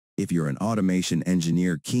If you're an automation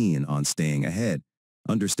engineer keen on staying ahead,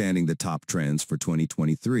 understanding the top trends for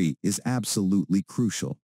 2023 is absolutely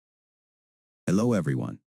crucial. Hello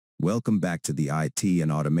everyone. Welcome back to the IT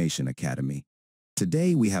and Automation Academy.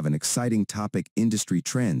 Today we have an exciting topic: industry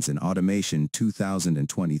trends in automation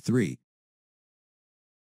 2023.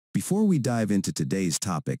 Before we dive into today's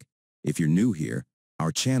topic, if you're new here,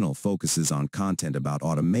 our channel focuses on content about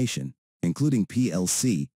automation, including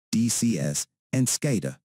PLC, DCS, and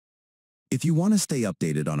SCADA. If you want to stay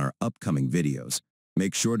updated on our upcoming videos,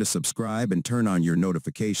 make sure to subscribe and turn on your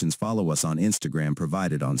notifications. Follow us on Instagram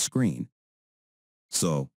provided on screen.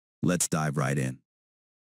 So, let's dive right in.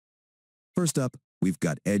 First up, we've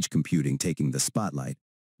got edge computing taking the spotlight.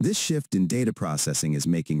 This shift in data processing is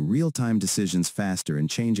making real-time decisions faster and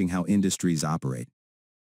changing how industries operate.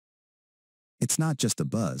 It's not just a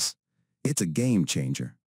buzz, it's a game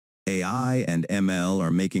changer. AI and ML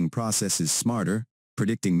are making processes smarter,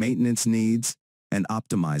 predicting maintenance needs, and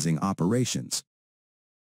optimizing operations.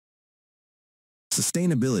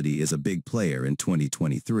 Sustainability is a big player in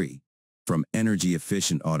 2023. From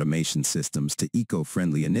energy-efficient automation systems to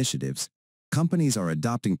eco-friendly initiatives, companies are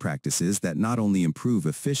adopting practices that not only improve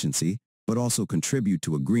efficiency, but also contribute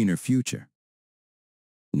to a greener future.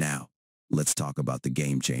 Now, let's talk about the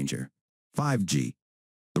game changer: 5G.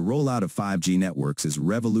 The rollout of 5G networks is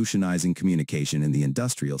revolutionizing communication in the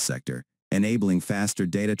industrial sector, enabling faster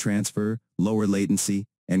data transfer, lower latency,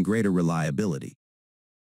 and greater reliability.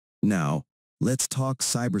 Now, let's talk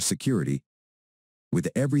cybersecurity. With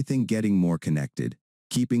everything getting more connected,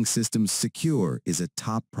 keeping systems secure is a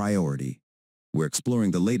top priority. We're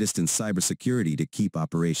exploring the latest in cybersecurity to keep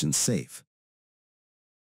operations safe.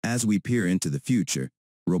 As we peer into the future,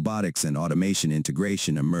 robotics and automation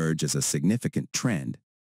integration emerge as a significant trend.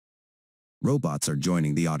 Robots are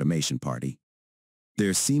joining the automation party.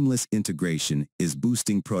 Their seamless integration is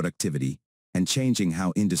boosting productivity and changing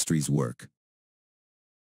how industries work.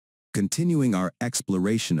 Continuing our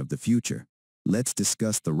exploration of the future, let's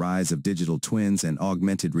discuss the rise of digital twins and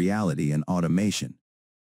augmented reality in automation.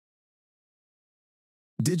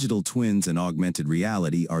 Digital twins and augmented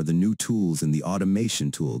reality are the new tools in the automation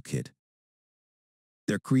toolkit.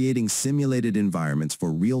 They're creating simulated environments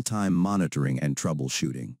for real-time monitoring and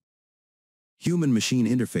troubleshooting. Human-machine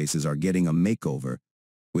interfaces are getting a makeover.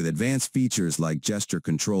 With advanced features like gesture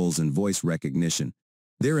controls and voice recognition,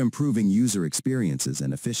 they're improving user experiences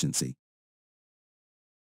and efficiency.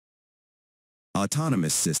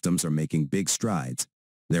 Autonomous systems are making big strides.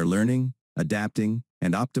 They're learning, adapting,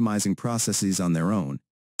 and optimizing processes on their own,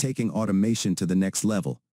 taking automation to the next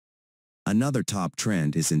level. Another top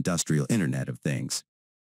trend is industrial Internet of Things.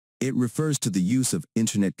 It refers to the use of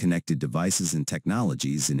internet-connected devices and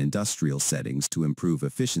technologies in industrial settings to improve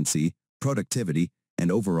efficiency, productivity,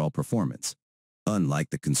 and overall performance.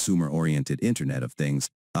 Unlike the consumer-oriented Internet of Things,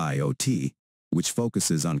 IoT, which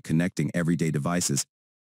focuses on connecting everyday devices,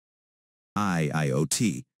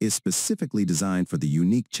 IIoT is specifically designed for the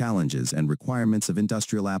unique challenges and requirements of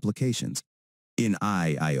industrial applications. In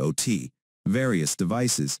IIoT, various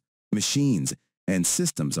devices, machines, and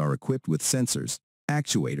systems are equipped with sensors,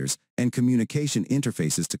 actuators, and communication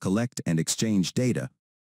interfaces to collect and exchange data.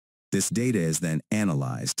 This data is then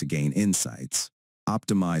analyzed to gain insights,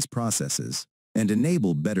 optimize processes, and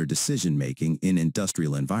enable better decision-making in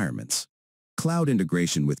industrial environments. Cloud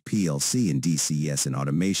integration with PLC and DCS in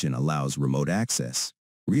automation allows remote access,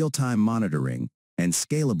 real-time monitoring, and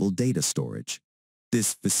scalable data storage.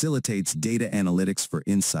 This facilitates data analytics for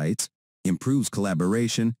insights, improves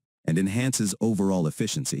collaboration, and enhances overall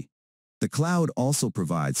efficiency. The cloud also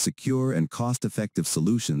provides secure and cost-effective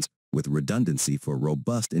solutions with redundancy for a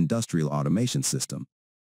robust industrial automation system.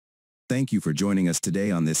 Thank you for joining us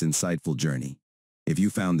today on this insightful journey. If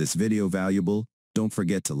you found this video valuable, don't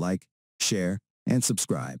forget to like, share, and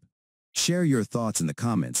subscribe. Share your thoughts in the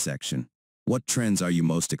comments section. What trends are you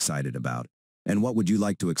most excited about? And what would you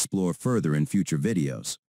like to explore further in future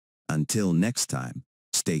videos? Until next time,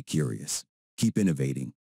 stay curious, keep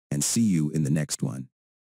innovating, and see you in the next one.